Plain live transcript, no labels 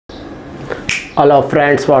Hello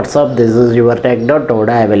friends, what's up? This is your tech.today.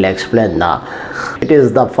 Today I will explain it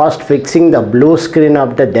is the first fixing the blue screen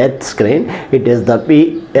of the death screen. It is the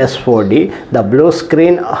PS4D, the blue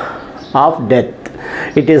screen of death.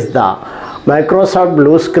 It is the Microsoft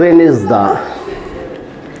blue screen is the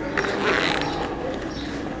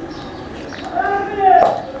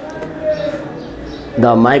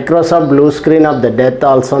Microsoft blue screen of the death,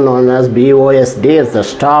 also known as WSD, is the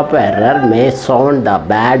stop error. May sound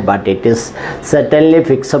bad, but it is certainly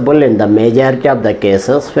fixable in the majority of the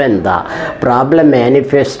cases. When the problem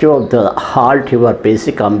manifests you to halt your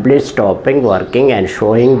PC complete stopping working and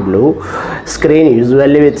showing blue screen,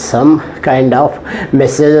 usually with some kind of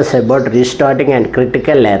messages about restarting and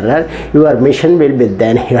critical error, your mission will be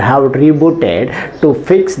then you have rebooted. To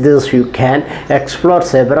fix this, you can explore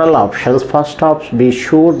several options. First off, be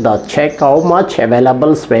sure to check how much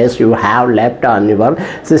available space you have left on your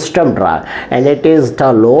system drive, and it is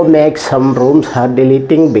the low. Make some rooms or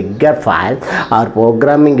deleting bigger files or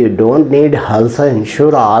programming you don't need. Also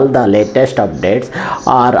ensure all the latest updates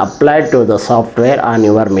are applied to the software on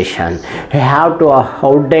your machine. You have to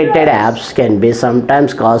outdated apps can be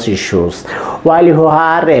sometimes cause issues while you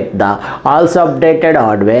are at the also updated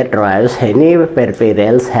hardware drives. Any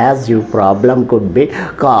peripherals has you problem could be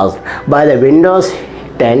caused by the Windows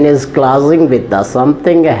 10 is closing with the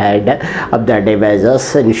something ahead of the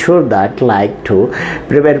devices. Ensure that like to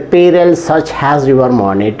peripherals such as your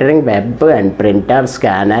monitoring, web and printer,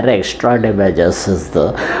 scanner, extra devices is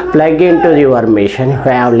the plug into your machine. You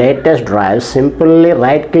have latest drives. Simply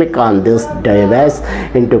right click on this device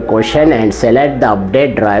into question and select the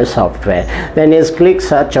update drive software. Then is click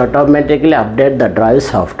search, automatically update the drive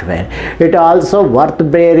software. It also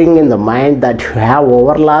worth bearing in the mind that you have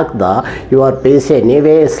overlocked your PC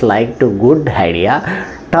anyway. Is like to good idea.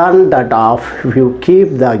 Turn that off. You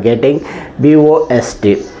keep the getting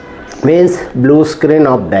WSD, means blue screen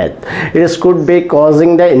of death. It could be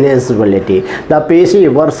causing the inaccessibility. The PC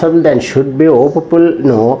yourself then should be hopeful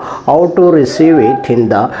know how to receive it in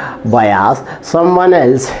the BIOS. Someone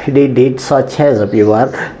else did it, such as your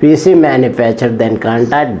PC manufacturer. Then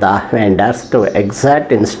contact the vendors to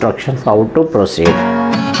exact instructions how to proceed.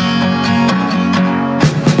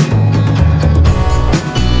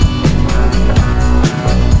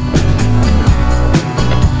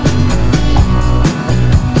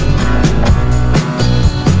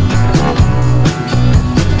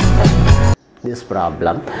 This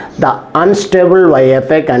problem, the unstable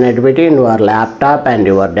Wi-Fi connectivity in your laptop and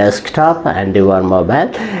your desktop and your mobile,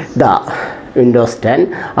 the Windows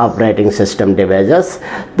 10 operating system devices.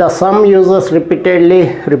 Some users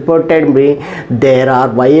repeatedly reported me their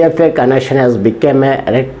Wi-Fi connection has become a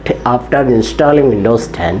wrecked after installing Windows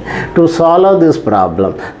 10. To solve this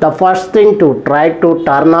problem, the first thing to try to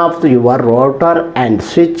turn off your router and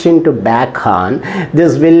switch into back on.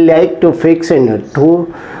 This will like to fix in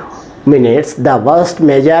 2 minutes. The vast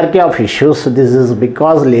majority of issues, this is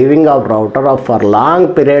because leaving a router for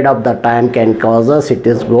long period of the time can cause us it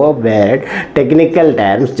is go bad. Technical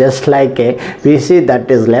terms, just like a PC that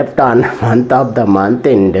is left on month of the month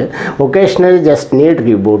end, occasionally just need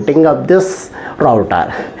rebooting of this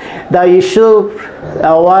router. The issue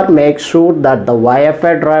or make sure that the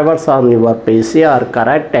Wi-Fi drivers on your PC are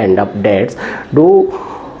correct and updates. Do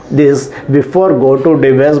this before go to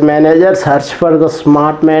device manager, search for the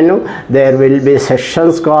smart menu. There will be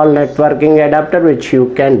sections called networking adapter, which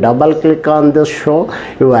you can double click on this show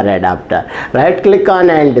your adapter. Right click on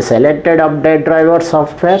and selected update driver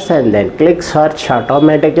softwares and then click search,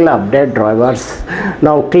 automatically update drivers.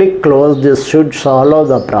 Now click close. This should solve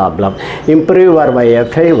the problem. Improve your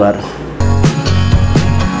Wi-Fi.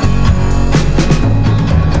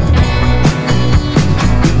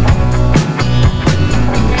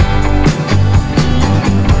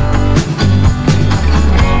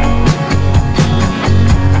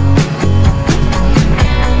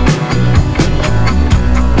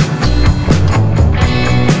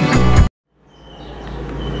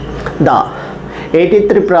 The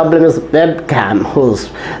 83 problem is Webcam, whose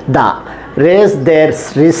raise their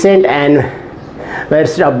recent and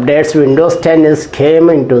worst updates. Windows 10 came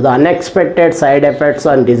into the unexpected side effects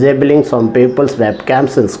on disabling some people's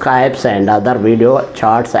webcams in Skypes and other video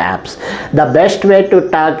chats apps. The best way to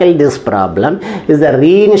tackle this problem is to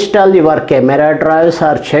reinstall your camera drives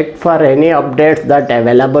or check for any updates that are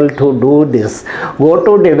available. To do this, go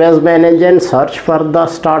to device manager and search for the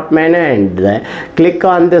start menu and click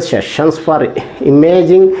on the sessions for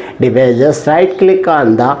imaging devices, right click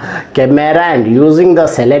on the camera and using the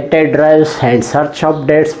selected drives and search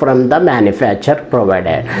updates from the manufacturer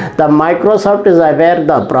provided. The Microsoft is aware of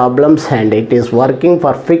the problems and it is working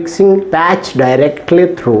for fixing patch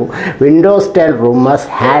directly through Windows 10. Rumors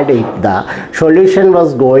had it the solution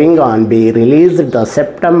was going on be released the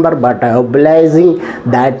September, but obliging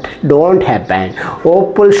that don't happen.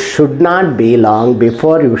 Hopefully should not be long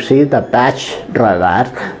before you see the patch driver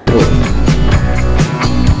through.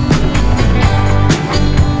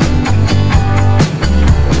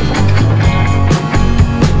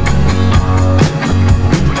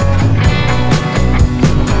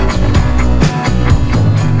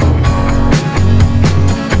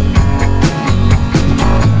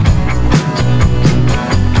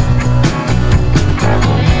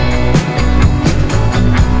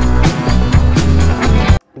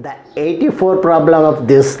 The 84 problem of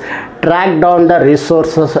this: track down the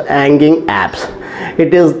resources hanging apps.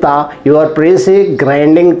 It is the your PC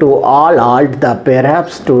grinding to all alt the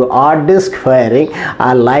perhaps to hard disk firing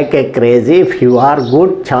are like a crazy. If you are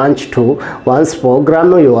good chance to once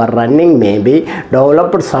program you are running maybe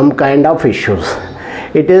developed some kind of issues.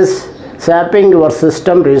 It is sapping your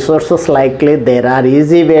system resources likely. There are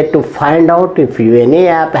easy way to find out if any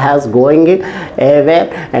app has going away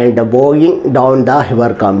and bogging down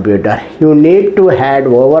your computer. You need to head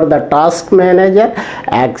over the task manager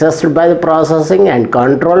accessed by the processing and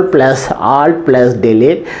control plus alt plus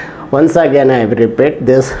delete. Once again I repeat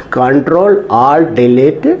this: control alt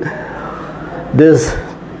delete, this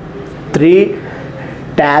 3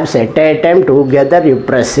 tabs at a time together. You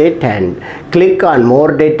press it and click on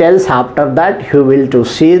more details. After that you will to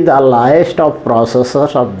see the list of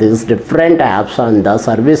processors of these different apps and the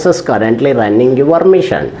services currently running your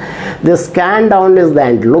machine. This scan down is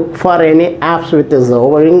then look for any apps with is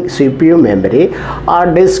overing CPU memory or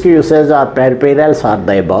disk usage or peripherals or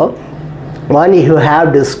the above. When you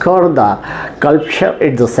have discovered the culture,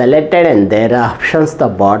 it is selected and there are options the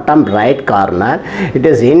bottom right corner. It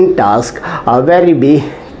is in task. Very be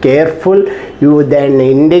careful. You then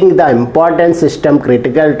ending the important system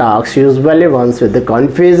critical tasks, usually ones with the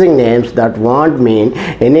confusing names that won't mean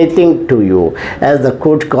anything to you, as the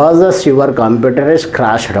could causes your computer is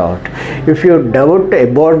crashed out. If you doubt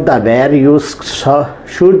about the where you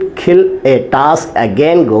should kill a task,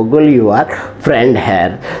 again Google your friend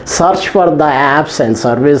here. Search for the apps and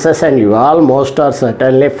services and you almost or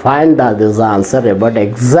certainly find this answer about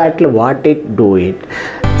exactly what it do it.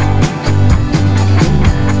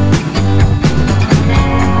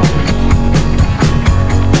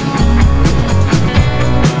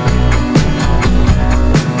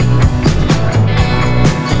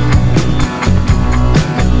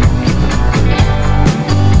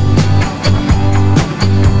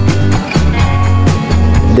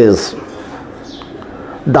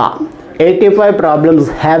 The 85 problems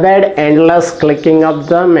have had endless clicking of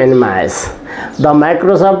the minimise. The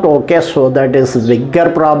Microsoft OK, so that is bigger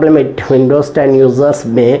problem it Windows 10 users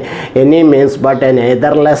may any means, but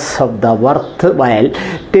neither less of the worthwhile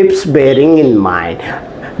tips bearing in mind.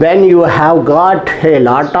 When you have got a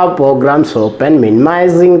lot of programs open,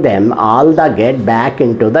 minimizing them all the get back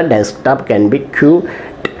into the desktop can be quite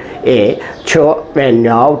when you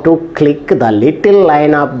have to click the little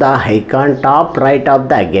line of the icon top right of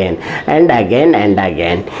the again and again and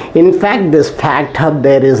again. In fact, this fact of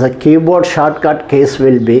there is a keyboard shortcut keys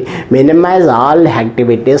will be minimize all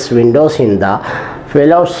activities windows in the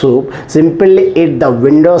fellowship. Simply hit the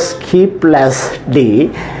Windows key plus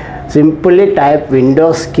D. Simply type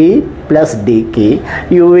Windows key plus D key.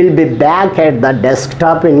 You will be back at the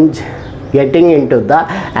desktop in getting into the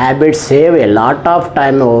habit. Save a lot of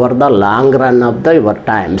time over the long run of the your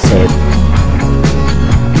time save.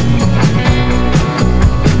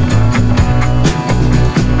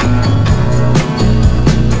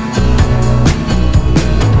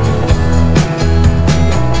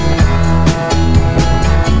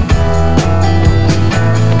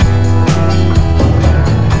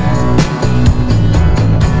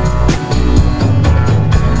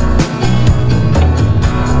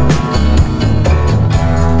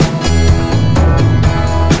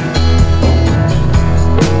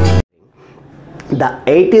 The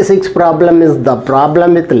 86 problem is the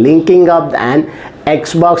problem with linking of an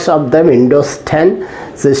Xbox of the Windows 10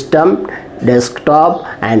 system, desktop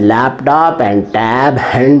and laptop and tab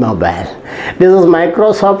and mobile. This is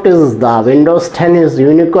Microsoft is the Windows 10 is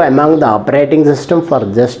unique among the operating system for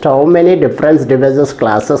just how many different devices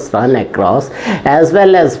classes run across, as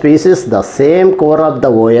well as PCs. The same core of the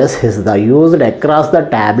OS is the used across the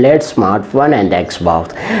tablet, smartphone and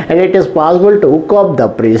Xbox, and it is possible to hook up the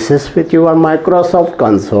PCs with your Microsoft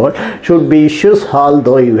console. Should be issues,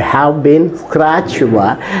 although you have been scratch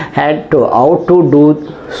your head to how to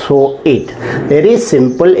do so. It very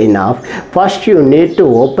simple enough. First you need to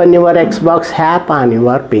open your Xbox app on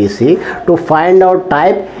your PC. To find out,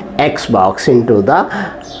 type Xbox into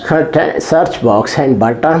the search box and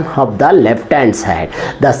button of the left hand side.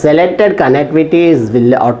 The selected connectivity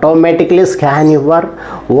will automatically scan your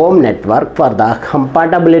home network for the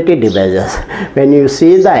compatibility devices. When you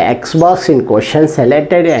see the Xbox in question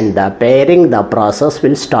selected, and the pairing the process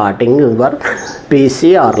will start in your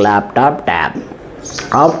PC or laptop tab.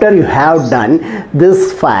 After you have done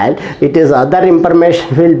this file, it is other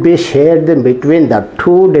information will be shared between the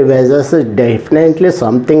two devices. Is definitely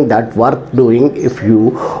something that worth doing if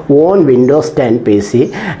you own Windows 10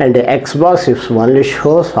 PC, and the Xbox is only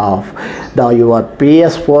shows off your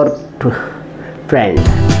PS4 friend.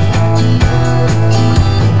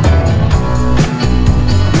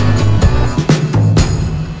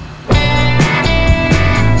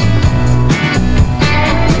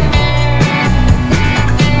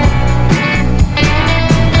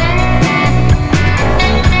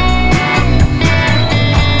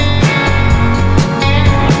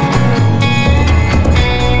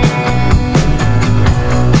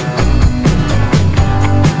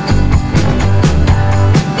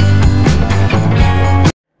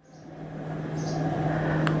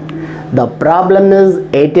 The problem is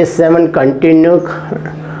 87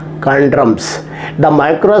 conundrums. The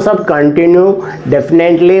Microsoft Continuum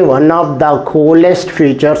definitely one of the coolest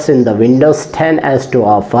features in the Windows 10 has to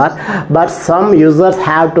offer, but some users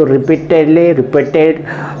have to repeatedly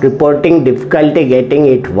reporting difficulty getting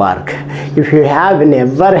it work. If you have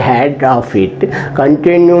never heard of it,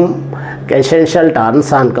 Continuum essential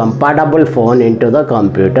turns on compatible phone into the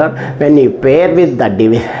computer when you pair with the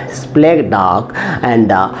display dock and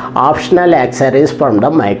the optional accessories from the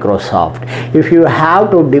Microsoft. If you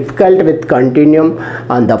have to difficult with Continuum,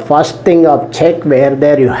 on the first thing of check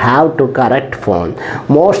whether you have to correct phone.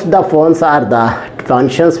 Most the phones are the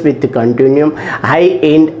functions with Continuum high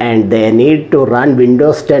end and they need to run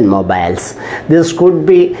Windows 10 mobiles. This could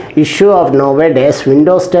be issue of nowadays.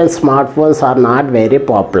 Windows 10 smartphones are not very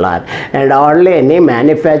popular and hardly any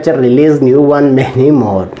manufacturer release new one many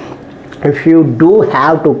more. If you do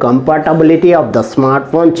have to compatibility of the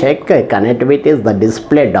smartphone, check connectivity is the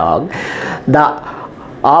display dock, the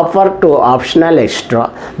offer to optional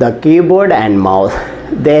extra, the keyboard and mouse.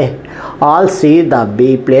 They all see the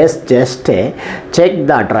B place. Just check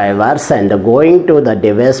the drivers and going to the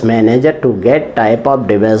device manager to get type of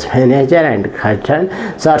device manager and curtain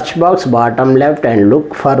search box bottom left and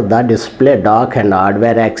look for the display dock and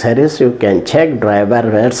hardware accessories. You can check driver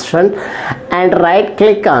version and right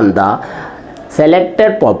click on the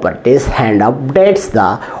selected properties and updates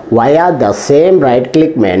the via the same right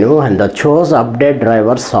click menu and the choose update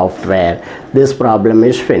driver software. This problem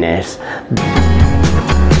is finished.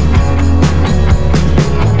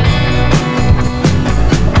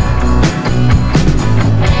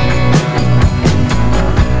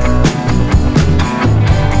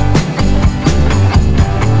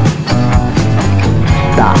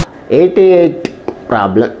 The 88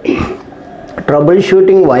 problem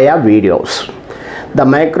troubleshooting via videos. The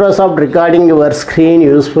Microsoft recording your screen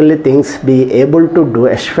usefully things be able to do,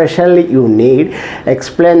 especially you need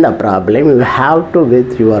explain the problem you have to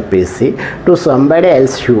with your PC to somebody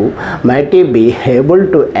else who might be able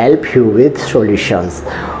to help you with solutions.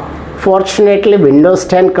 Fortunately, Windows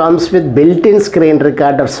 10 comes with built-in screen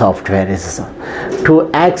recorder software. To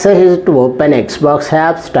access it, to open Xbox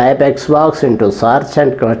apps, type Xbox into search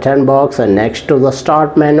and curtain box and next to the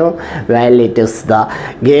start menu. While it is the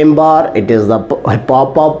game bar, it is the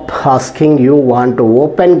pop-up asking you want to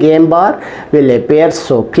open game bar will appear,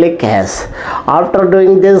 so click yes. After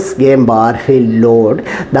doing this, game bar will load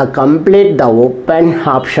the complete the open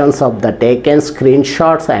options of the taken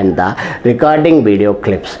screenshots and the recording video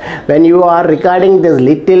clips. When you are recording, this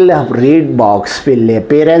little read box will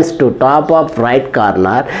appearance to top of right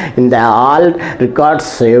corner in the all records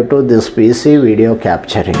saved to this PC video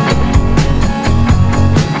capturing.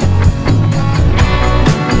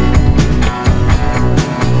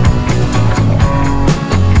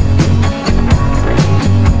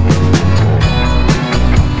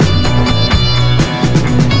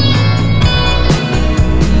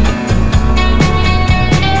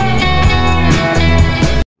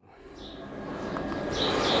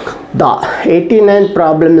 The 89th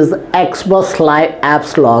problem is the Xbox Live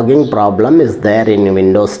apps logging problem is there in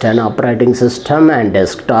Windows 10 operating system and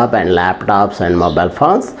desktop and laptops and mobile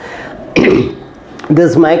phones.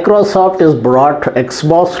 This Microsoft is brought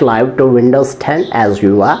Xbox Live to Windows 10 as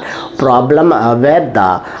you are problem aware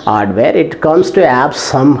the hardware. It comes to apps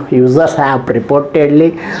some users have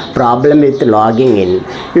reportedly problem with logging in.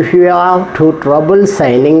 If you have trouble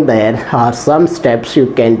signing, there are some steps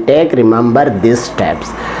you can take. Remember these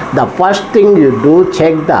steps. The first thing you do,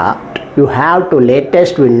 check that you have to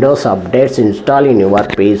latest Windows updates installed in your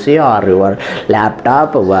PC or your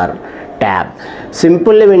laptop or tab.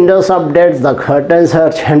 Simply Windows updates the curtain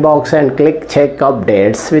search box and click check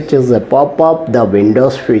updates, which is a pop-up the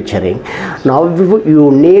Windows featuring. Now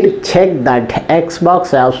you need check that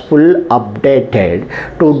Xbox has full updated.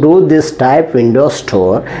 To do this, type Windows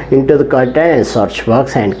Store into the curtain and search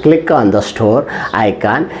box and click on the store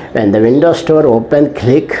icon. When the Windows Store open,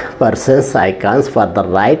 click versus icons for the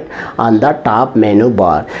right on the top menu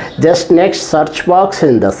bar. Just next search box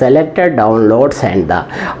in the selected downloads and the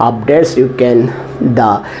updates, you can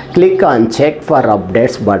click on check for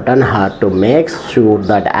updates button here to make sure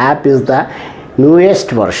that app is the newest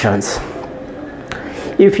versions.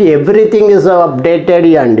 If everything is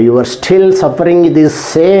updated and you are still suffering this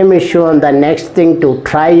same issue, and the next thing to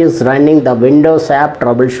try is running the Windows app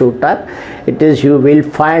troubleshooter. It is you will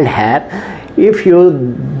find here. If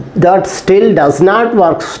that still does not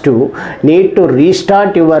work, to need to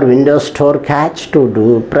restart your Windows Store cache.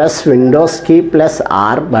 To press Windows key plus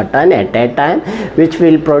R button at a time, which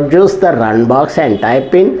will produce the run box, and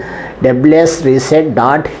type in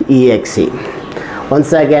WSReset.exe.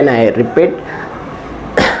 Once again I repeat,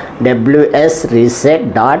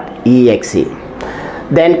 WSReset.exe.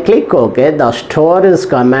 Then click OK. The store is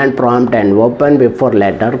command prompt and open before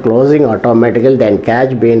later closing automatically. Then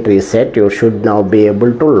cache being reset, you should now be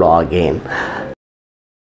able to log in.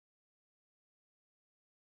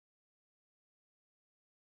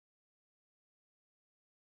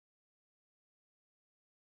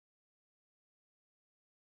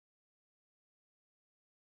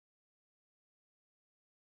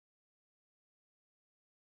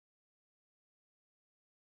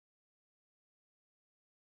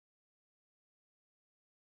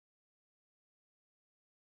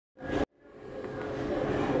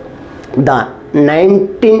 The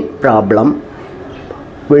 19th problem,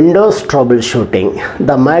 Windows troubleshooting.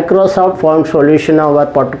 The Microsoft found solution over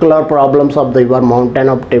particular problems of your mountain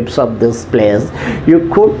of tips of this place. You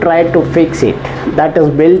could try to fix it. That is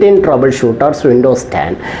built-in troubleshooters Windows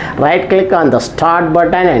 10. Right click on the start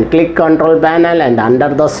button and click control panel and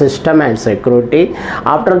under the system and security.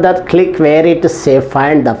 After that, click where it say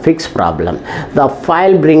find the fix problem. The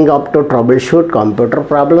file bring up to troubleshoot computer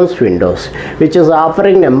problems Windows, which is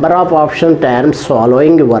offering number of option terms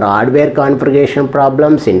following your hardware configuration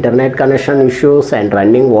problems, internet connection issues, and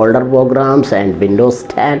running older programs and Windows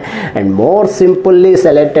 10, and more simply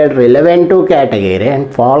selected relevant to category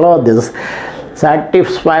and follow this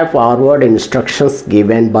satisfy forward instructions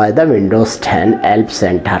given by the Windows 10 help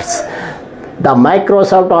centers. The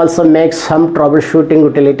Microsoft also makes some troubleshooting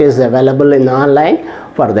utilities available in online.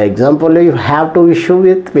 For the example, you have to issue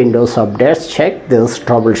with Windows updates, check these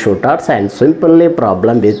troubleshooters and simply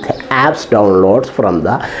problem with apps downloads from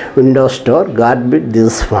the Windows Store. Got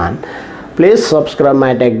this one. Please subscribe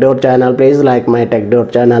my TechDoor channel. Please like my TechDoor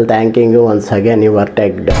channel. Thanking you once again, your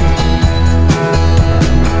TechDoor.